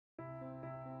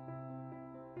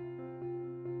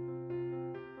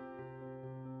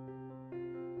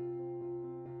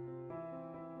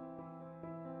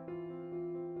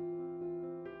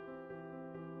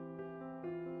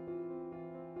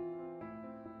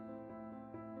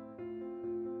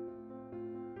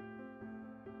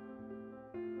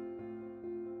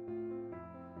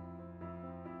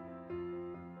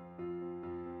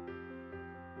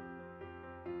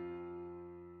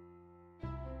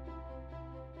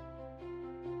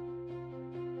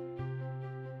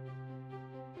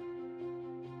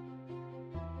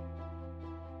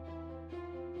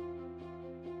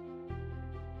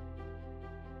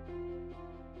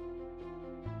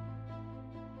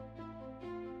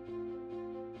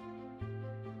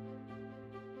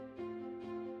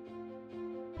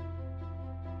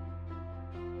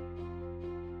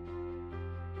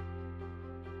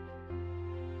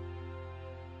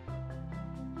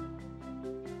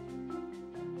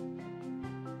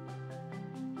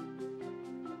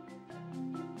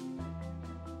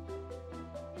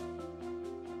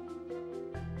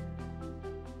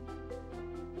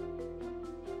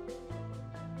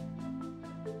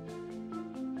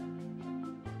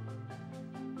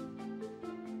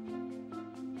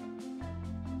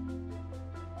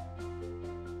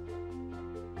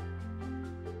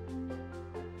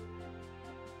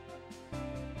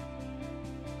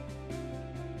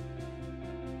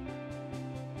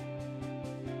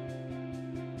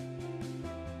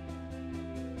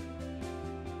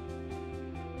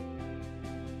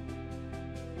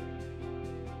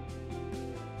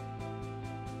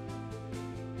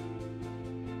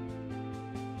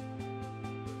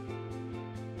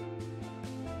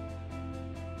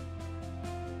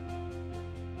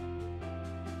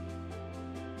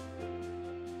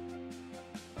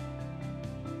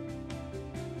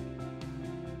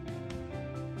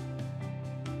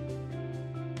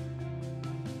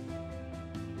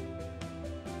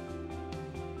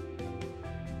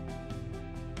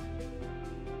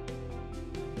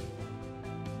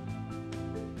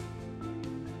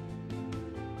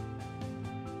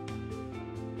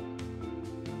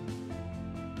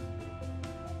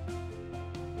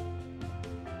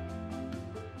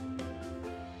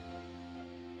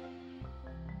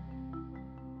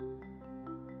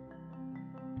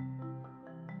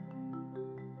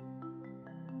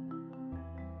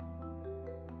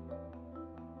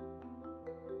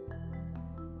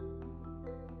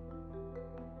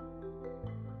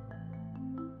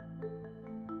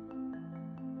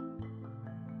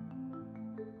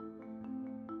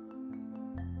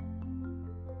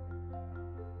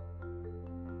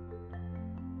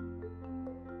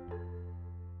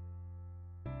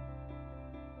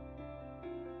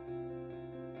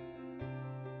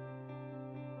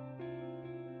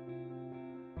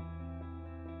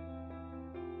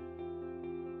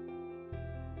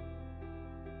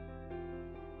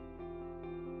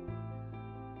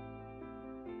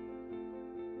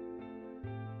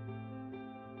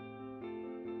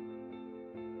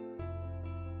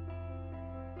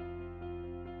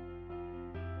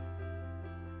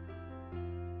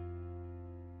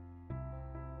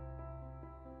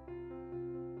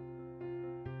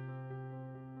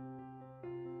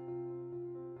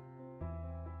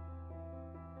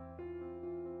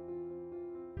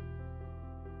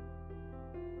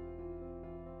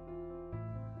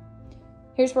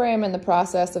here's where I am in the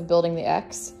process of building the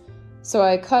X. So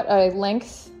I cut a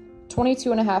length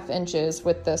 22.5 inches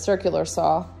with the circular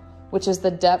saw, which is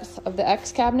the depth of the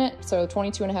X cabinet, so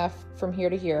 22.5 from here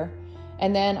to here.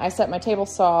 And then I set my table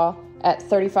saw at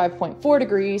 35.4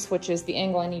 degrees, which is the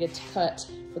angle I needed to cut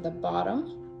for the bottom,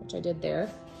 which I did there.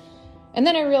 And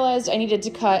then I realized I needed to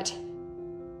cut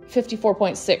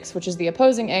 54.6, which is the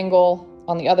opposing angle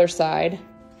on the other side.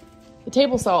 The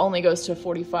table saw only goes to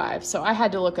 45, so I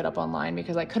had to look it up online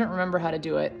because I couldn't remember how to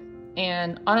do it.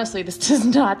 And honestly, this does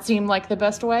not seem like the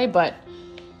best way, but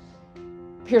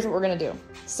here's what we're gonna do.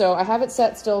 So I have it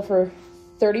set still for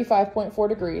 35.4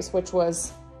 degrees, which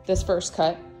was this first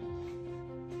cut.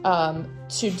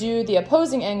 To do the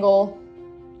opposing angle,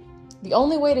 the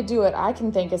only way to do it, I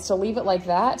can think, is to leave it like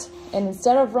that, and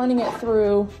instead of running it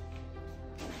through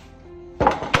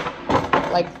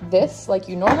like this, like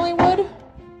you normally would,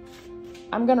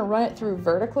 I'm gonna run it through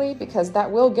vertically because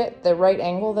that will get the right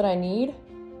angle that I need.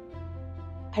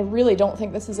 I really don't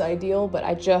think this is ideal, but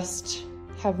I just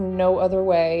have no other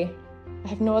way. I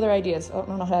have no other ideas. I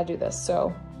don't know how to do this,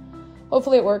 so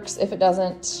hopefully it works. If it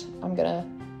doesn't, I'm gonna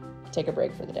take a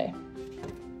break for the day.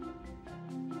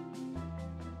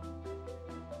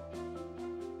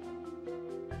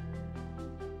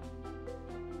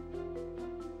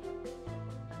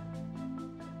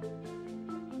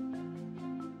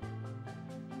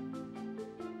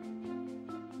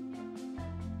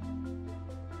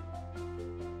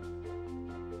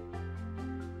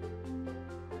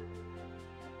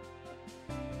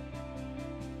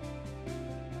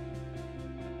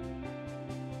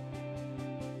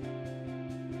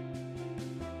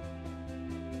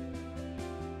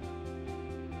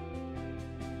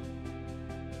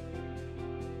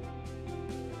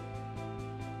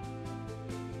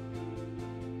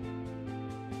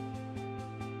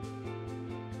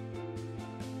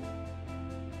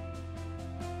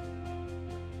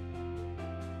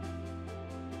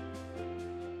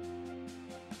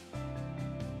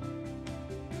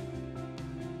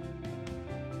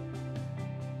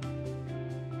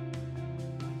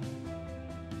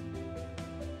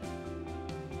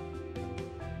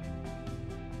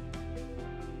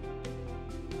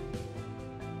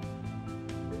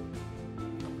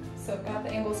 So I've got the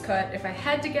angles cut. If I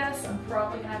had to guess, I'm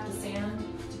probably gonna have to sand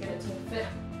to get it to fit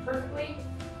perfectly.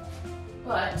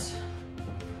 But,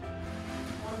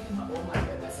 oh my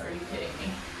goodness, are you kidding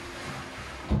me?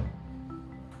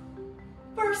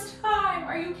 First time,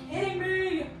 are you kidding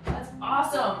me? That's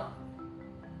awesome.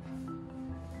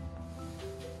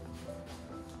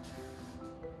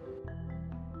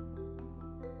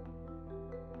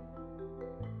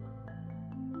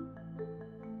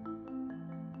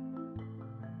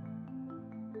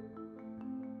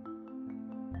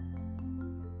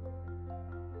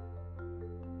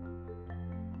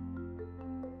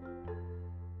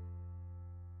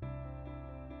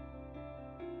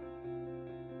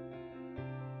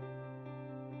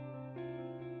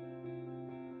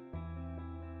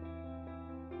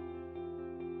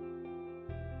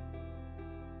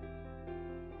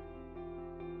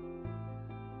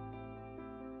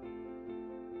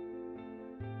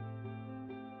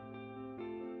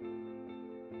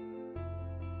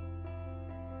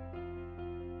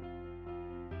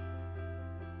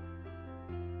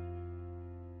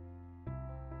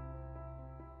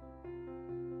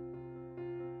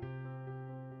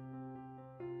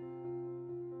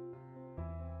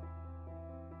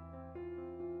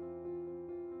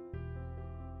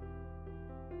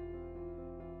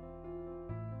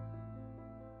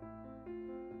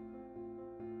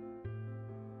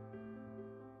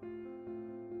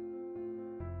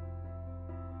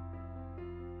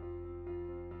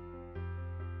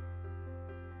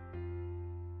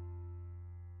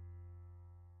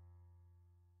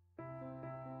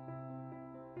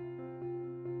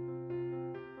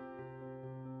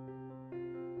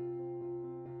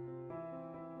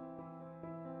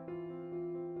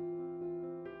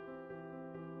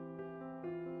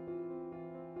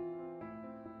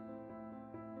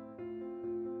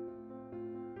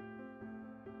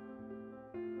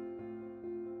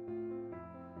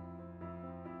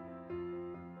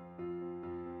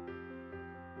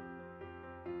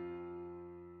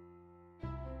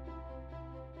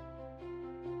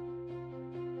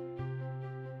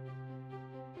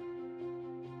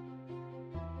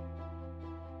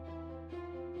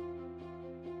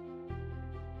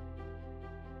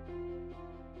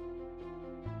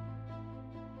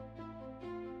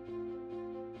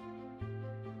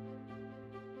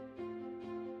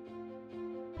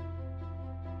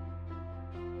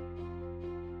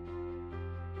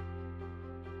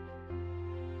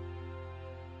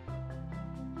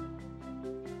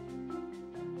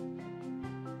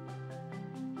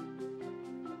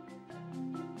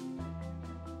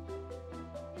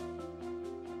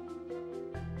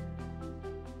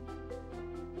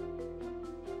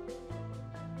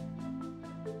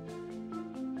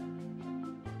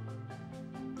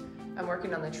 I'm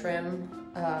working on the trim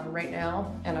right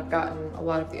now, and I've gotten a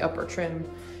lot of the upper trim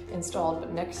installed,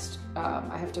 but next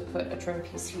I have to put a trim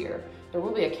piece here. There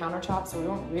will be a countertop, so we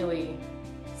won't really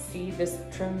see this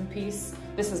trim piece.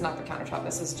 This is not the countertop,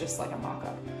 this is just like a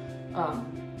mock-up.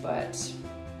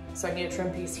 So I need a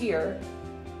trim piece here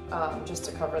just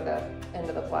to cover the end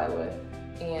of the plywood,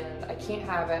 and I can't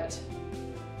have it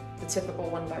the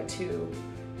typical 1x2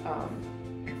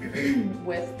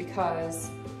 width,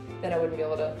 because then I wouldn't be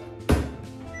able to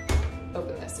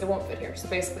open this. It won't fit here. So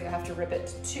basically I have to rip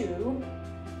it to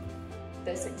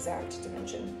this exact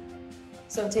dimension.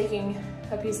 So I'm taking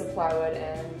a piece of plywood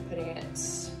and putting it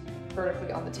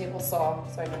vertically on the table saw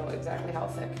so I know exactly how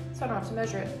thick, so I don't have to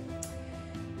measure it.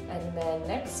 And then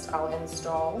next I'll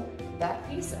install that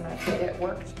piece, and I get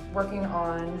working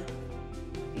on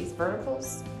these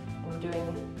verticals. I'm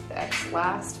doing the X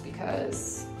last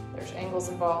because there's angles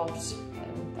involved,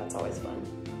 and that's always fun.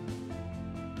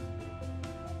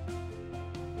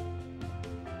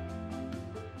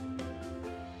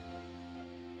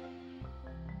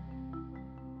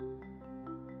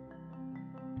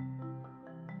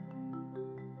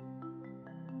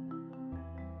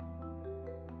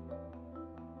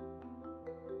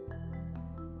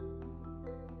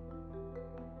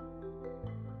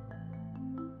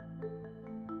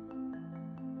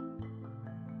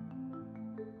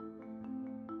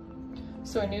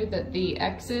 So I knew that the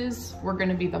X's were going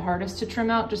to be the hardest to trim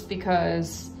out, just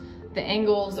because the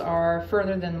angles are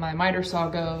further than my miter saw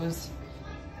goes,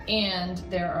 and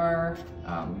there are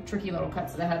tricky little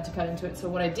cuts that I had to cut into it. So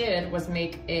what I did was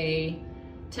make a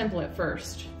template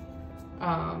first,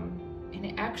 and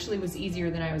it actually was easier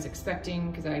than I was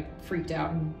expecting, because I freaked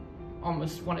out and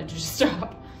almost wanted to just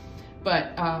stop.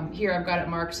 But here I've got it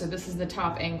marked, so this is the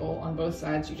top angle on both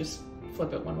sides. You just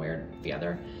flip it one way or the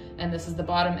other. And this is the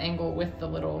bottom angle with the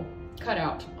little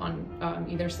cutout on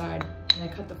either side. And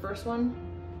I cut the first one,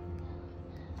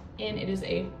 and it is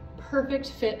a perfect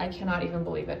fit. I cannot even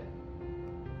believe it.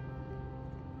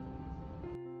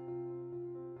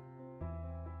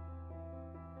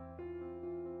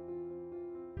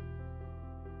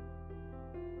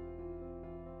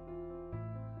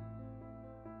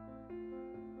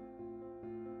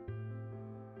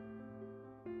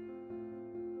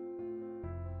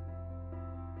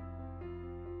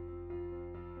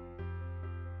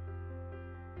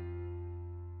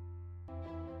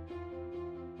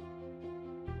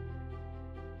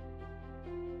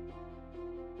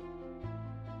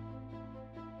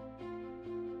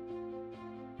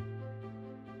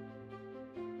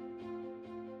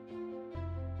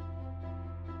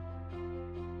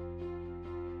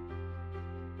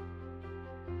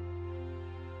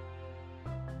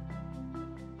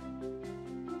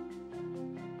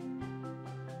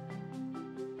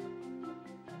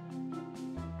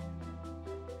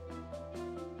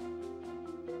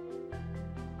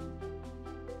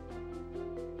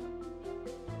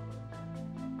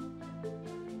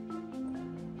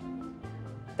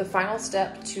 The final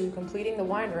step to completing the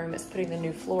wine room is putting the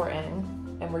new floor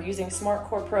in, and we're using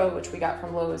SmartCore Pro, which we got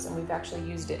from Lowe's, and we've actually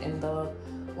used it in the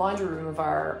laundry room of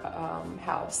our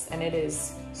house, and it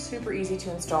is super easy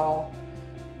to install,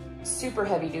 super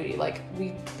heavy duty. Like,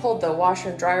 we pulled the washer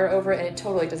and dryer over it, and it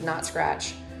totally does not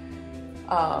scratch,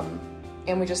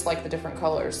 and we just like the different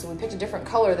colors. So we picked a different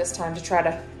color this time to try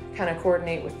to kind of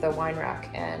coordinate with the wine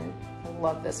rack, and I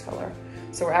love this color.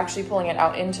 So we're actually pulling it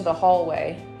out into the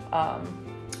hallway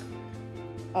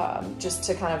just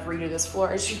to kind of redo this floor.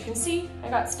 As you can see, I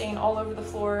got stain all over the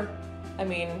floor. I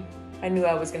mean, I knew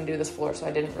I was gonna do this floor, so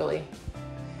I didn't really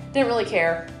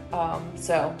care.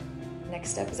 So next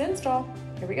step is install.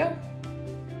 Here we go.